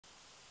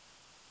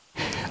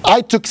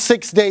I took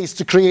 6 days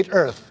to create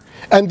Earth,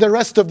 and the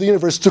rest of the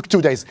universe took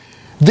 2 days.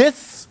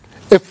 This,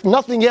 if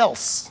nothing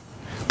else,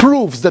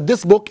 proves that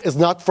this book is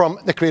not from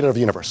the creator of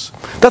the universe.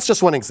 That's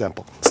just one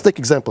example. Let's take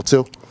example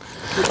 2.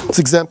 It's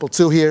example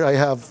 2 here. I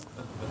have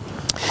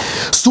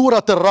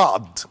Surah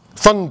Al-Ra'd,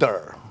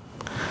 thunder.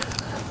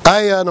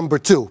 Ayah number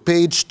 2,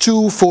 page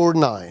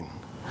 249.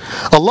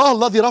 Allah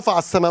الذي رفع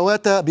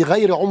السماوات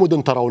بغير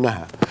عمد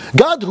ترونها.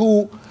 God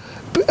who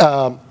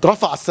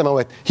رفع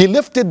السماوات, he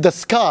lifted the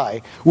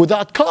sky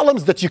without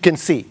columns that you can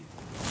see.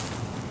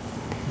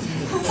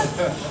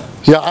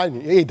 يا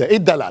عيني ايه ده؟ ايه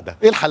الدلع ده؟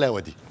 ايه الحلاوة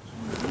دي؟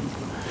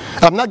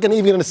 I'm not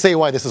even going to say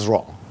why this is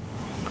wrong.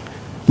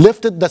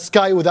 Lifted the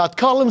sky without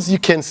columns you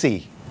can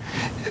see.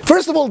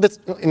 First of all, this,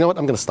 you know what?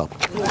 I'm going to stop.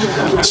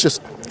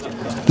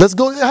 Let's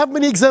go. I have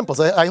many examples.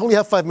 I only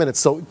have 5 minutes,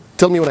 so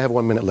tell me when I have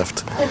 1 minute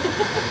left.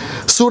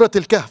 Surah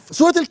Al-Kahf.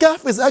 Surah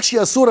Al-Kahf is actually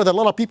a surah that a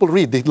lot of people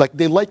read.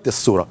 They like this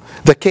surah,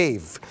 the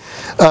cave.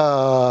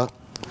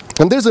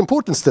 And there's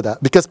importance to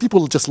that because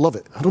people just love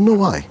it. I don't know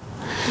why.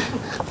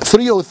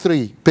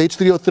 303, page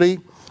 303,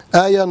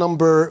 ayah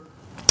number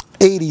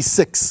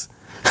 86.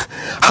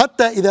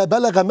 حتى إذا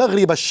بلغ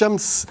مغرب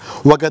الشمس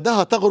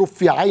وجدها تغرب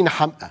في عين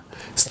حمأة.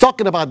 It's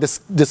talking about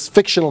this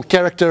fictional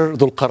character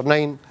ذو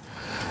القرنين.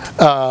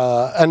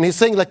 And he's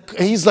saying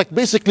he's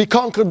basically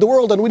conquered the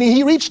world, and when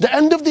he reached the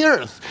end of the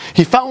earth,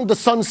 he found the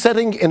sun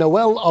setting in a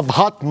well of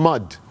hot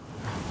mud.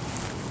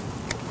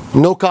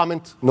 No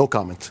comment, no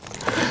comment.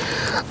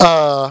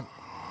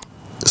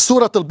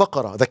 Surah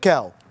Al-Baqarah, the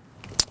cow,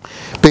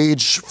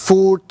 page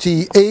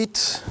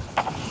 48.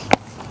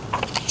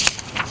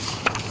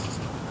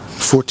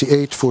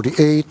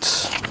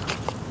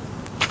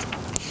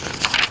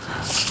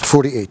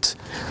 48.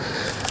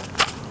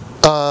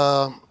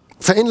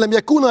 فإن لم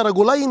يكون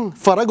رجلين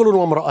فرجل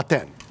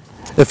وامرأتان.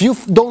 If you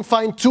don't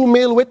find 2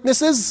 male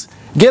witnesses,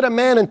 get a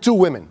man and 2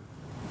 women.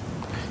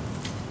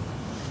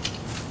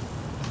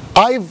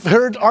 I've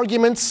heard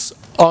arguments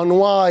on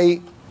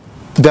why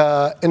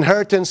the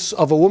inheritance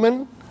of a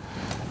woman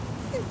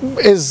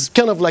is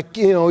kind of like,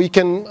 you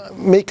can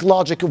make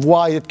logic of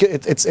why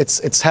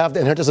it's half the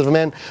inheritance of a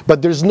man,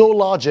 but there's no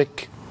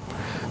logic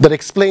that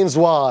explains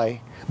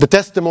why the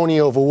testimony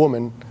of a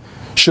woman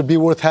should be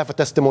worth half a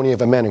testimony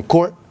of a man in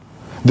court.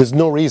 There's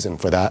no reason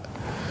for that.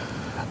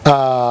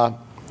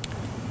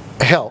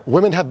 Hell,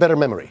 women have better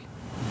memory.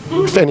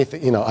 If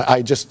anything,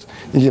 I just,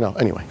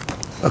 anyway.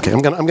 Okay,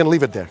 I'm gonna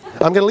leave it there.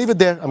 I'm gonna leave it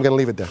there.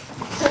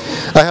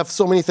 I have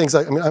so many things.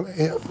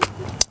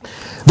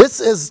 This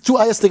is 2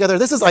 ayahs together.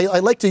 I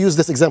like to use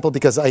this example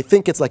because I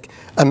think it's like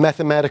a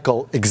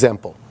mathematical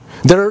example.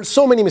 There are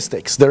so many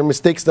mistakes. There are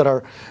mistakes that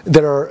are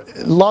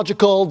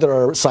logical, there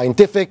are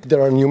scientific,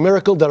 there are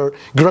numerical, there are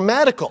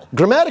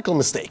grammatical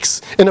mistakes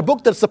in a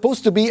book that's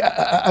supposed to be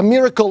a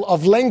miracle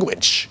of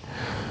language.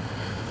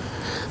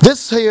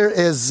 This here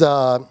is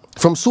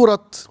from Surah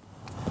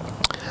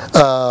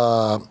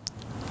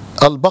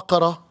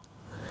Al-Baqarah,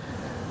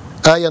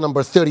 ayah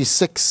number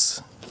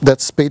 36.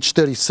 That's page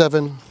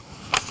 37.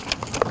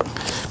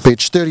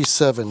 Page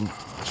 37.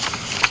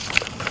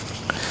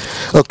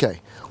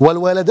 Okay.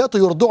 وَالْوَالِدَاتُ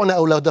يُرْضُعْنَ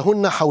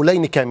أَوْلَادَهُنَّ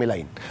حَوْلَيْنِ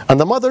كَامِلَيْنِ. And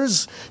the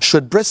mothers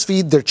should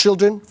breastfeed their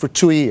children for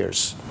 2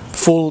 years,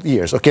 full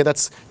years. Okay,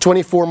 that's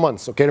 24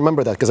 months. Okay,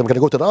 remember that because I'm going to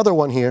go to the other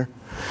one here.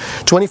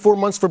 24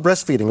 months for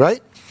breastfeeding,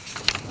 right?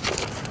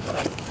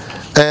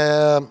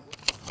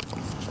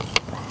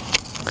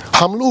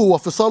 حَمْلُهُ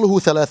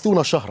وَفِصَالُهُ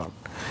 30 شهرا.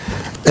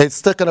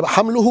 It's talking about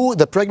حَمْلُهُ,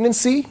 the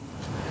pregnancy,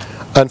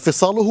 and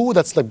فِصَالُهُ,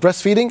 that's like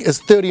breastfeeding, is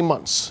 30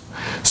 months.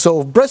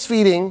 So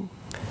breastfeeding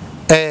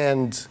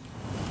and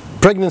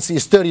pregnancy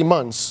is 30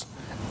 months,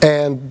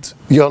 and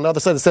on the other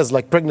side it says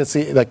like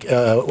pregnancy, that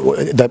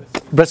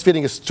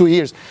breastfeeding is 2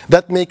 years.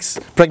 That makes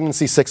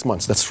pregnancy 6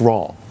 months. That's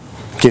wrong,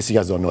 in case you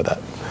guys don't know that.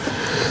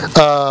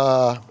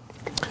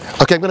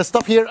 Okay, I'm going to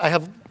stop here. I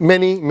have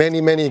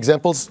many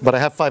examples, but I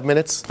have 5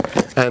 minutes,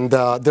 and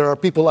there are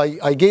people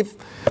I gave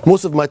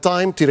most of my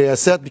time to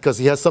Riyasat because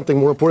he has something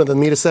more important than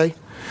me to say.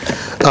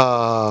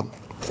 I'm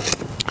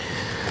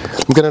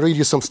going to read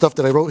you some stuff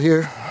that I wrote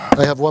here.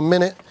 I have 1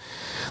 minute.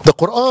 The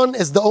Quran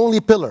is the only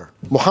pillar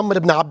Muhammad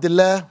ibn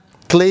Abdallah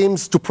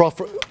claims to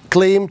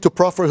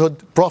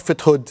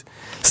prophethood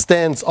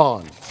stands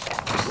on.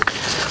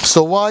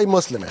 So why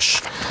Muslimish?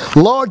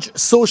 Large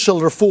social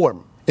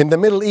reform in the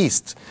Middle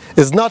East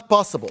is not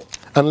possible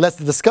unless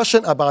the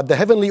discussion about the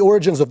heavenly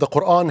origins of the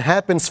Quran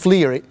happens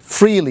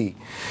freely,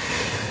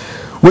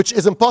 which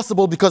is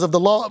impossible because of the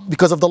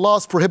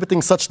laws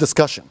prohibiting such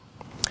discussion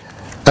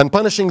and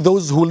punishing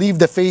those who leave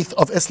the faith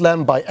of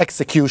Islam by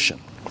execution.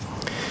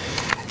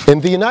 In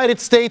the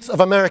United States of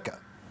America,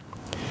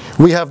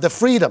 we have the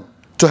freedom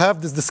to have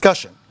this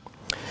discussion,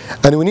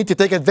 and we need to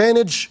take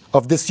advantage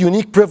of this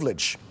unique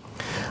privilege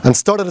and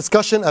start a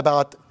discussion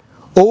about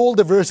all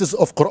the verses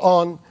of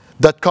Quran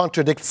that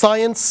contradict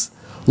science,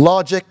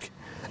 logic,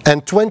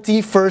 and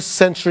 21st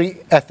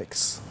century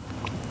ethics.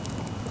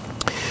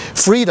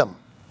 Freedom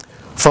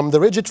from the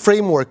rigid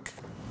framework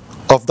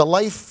of the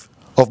life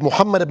of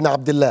Muhammad ibn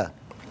Abdullah,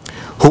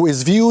 who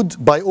is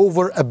viewed by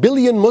over 1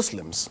 billion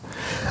Muslims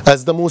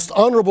as the most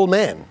honorable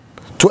man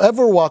to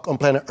ever walk on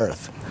planet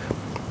Earth,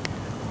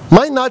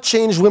 might not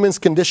change women's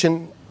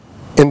condition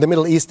in the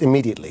Middle East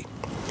immediately,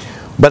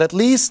 but at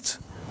least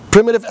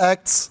primitive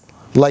acts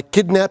like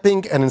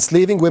kidnapping and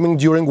enslaving women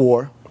during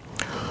war,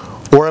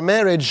 or a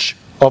marriage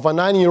of a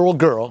 9-year-old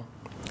girl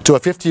to a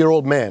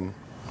 50-year-old man,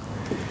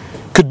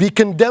 could be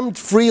condemned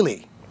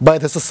freely by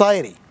the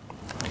society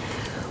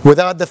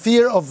without the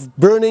fear of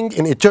burning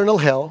in eternal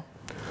hell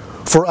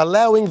for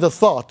allowing the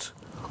thought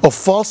of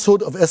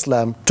falsehood of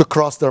Islam to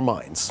cross their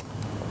minds,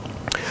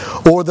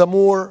 or the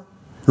more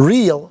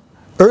real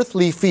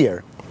earthly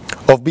fear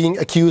of being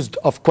accused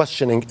of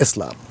questioning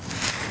Islam.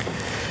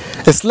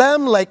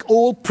 Islam, like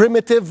all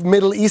primitive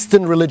Middle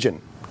Eastern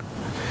religion,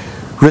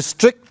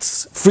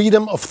 restricts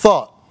freedom of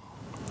thought.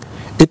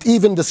 It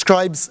even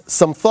describes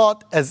some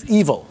thought as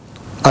evil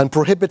and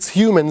prohibits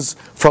humans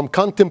from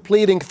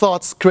contemplating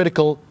thoughts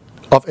critical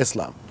of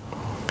Islam.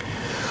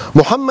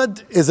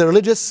 Muhammad is a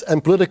religious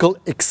and political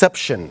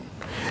exception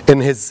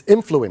in his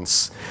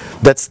influence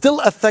that still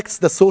affects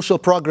the social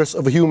progress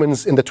of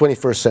humans in the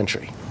 21st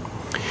century.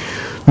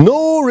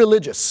 No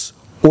religious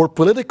or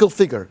political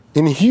figure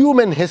in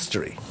human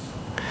history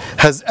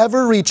has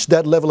ever reached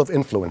that level of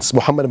influence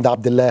Muhammad ibn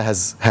Abdallah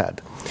has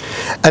had,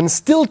 and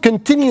still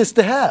continues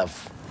to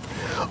have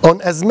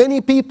on as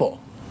many people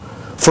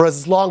for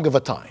as long of a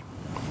time.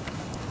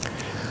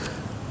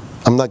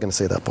 I'm not going to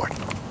say that part.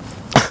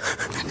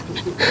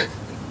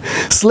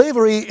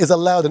 Slavery is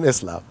allowed in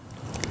Islam,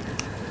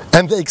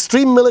 and the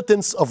extreme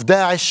militants of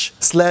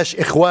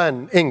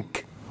Daesh/Ikhwan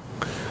Inc.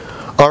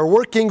 are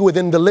working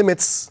within the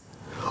limits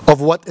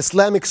of what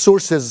Islamic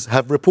sources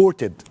have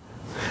reported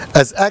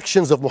as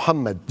actions of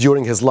Muhammad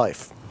during his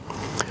life,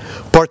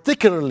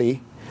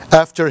 particularly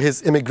after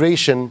his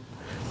immigration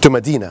to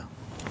Medina.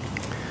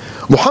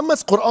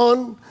 Muhammad's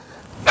Quran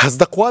has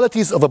the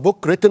qualities of a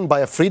book written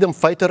by a freedom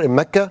fighter in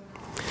Mecca,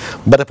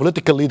 but a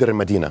political leader in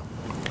Medina.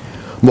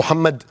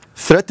 Muhammad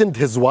threatened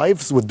his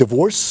wives with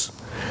divorce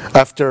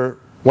after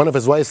one of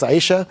his wives,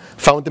 Aisha,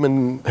 found him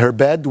in her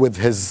bed with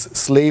his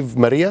slave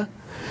Maria.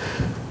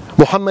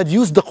 Muhammad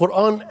used the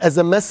Quran as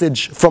a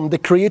message from the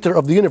creator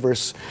of the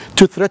universe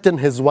to threaten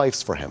his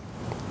wives for him.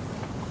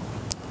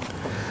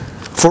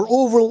 For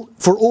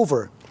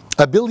over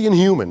 1 billion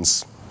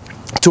humans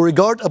to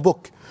regard a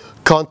book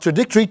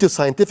contradictory to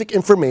scientific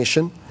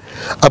information,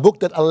 a book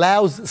that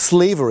allows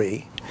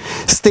slavery,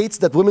 states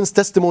that women's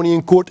testimony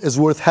in court is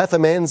worth half a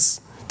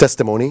man's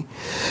testimony,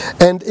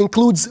 and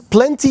includes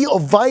plenty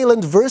of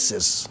violent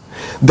verses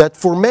that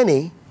for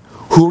many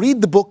who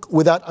read the book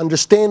without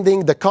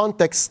understanding the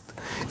context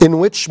in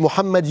which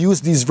Muhammad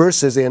used these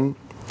verses in,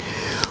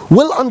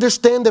 will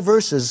understand the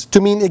verses to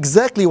mean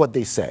exactly what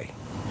they say.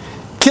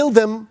 Kill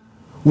them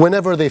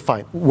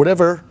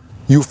wherever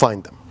you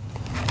find them.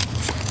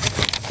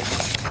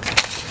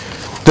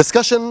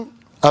 Discussion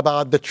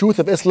about the truth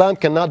of Islam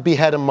cannot be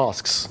had in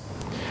mosques.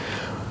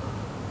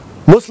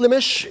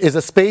 Muslimish is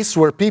a space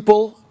where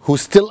people who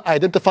still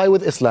identify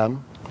with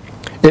Islam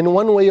in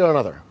one way or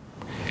another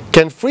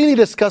can freely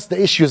discuss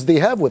the issues they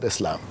have with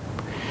Islam,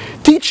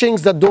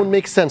 teachings that don't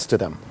make sense to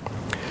them,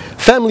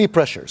 family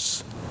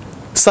pressures,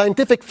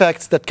 scientific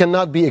facts that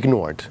cannot be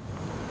ignored.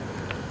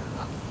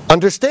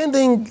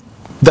 Understanding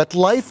that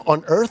life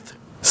on earth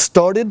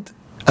started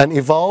and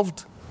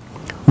evolved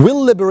will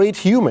liberate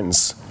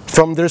humans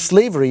from their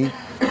slavery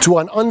to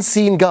an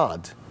unseen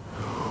God,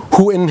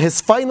 who in his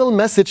final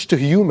message to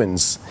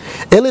humans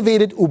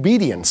elevated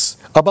obedience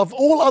above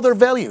all other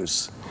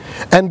values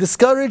and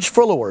discouraged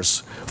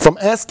followers from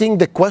asking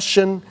the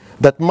question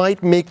that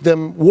might make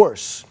them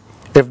worse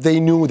if they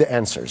knew the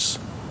answers.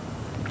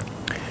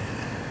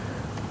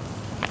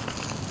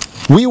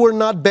 We were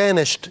not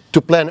banished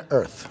to planet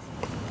Earth.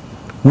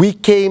 We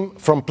came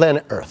from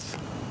planet Earth,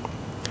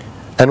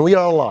 and we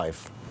are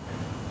alive.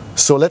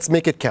 So let's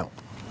make it count.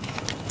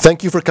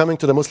 Thank you for coming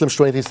to the Muslimish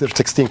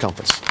 2016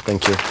 conference.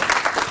 Thank you.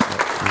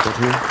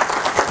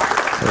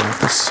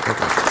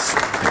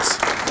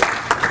 Thanks.